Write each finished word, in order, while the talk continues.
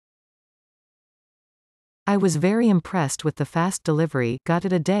I was very impressed with the fast delivery, got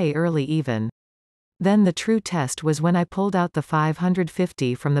it a day early even. Then the true test was when I pulled out the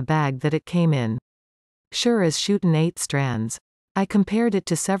 550 from the bag that it came in. Sure as shootin' 8 strands. I compared it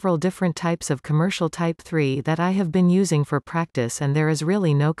to several different types of commercial Type 3 that I have been using for practice, and there is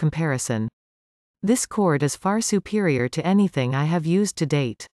really no comparison. This cord is far superior to anything I have used to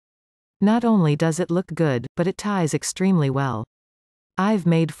date. Not only does it look good, but it ties extremely well. I've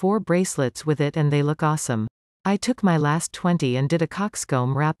made 4 bracelets with it and they look awesome. I took my last 20 and did a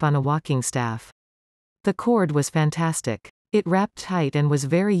coxcomb wrap on a walking staff. The cord was fantastic. It wrapped tight and was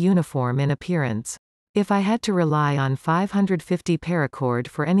very uniform in appearance. If I had to rely on 550 paracord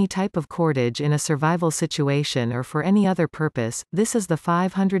for any type of cordage in a survival situation or for any other purpose, this is the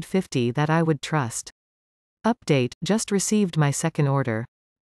 550 that I would trust. Update: just received my second order.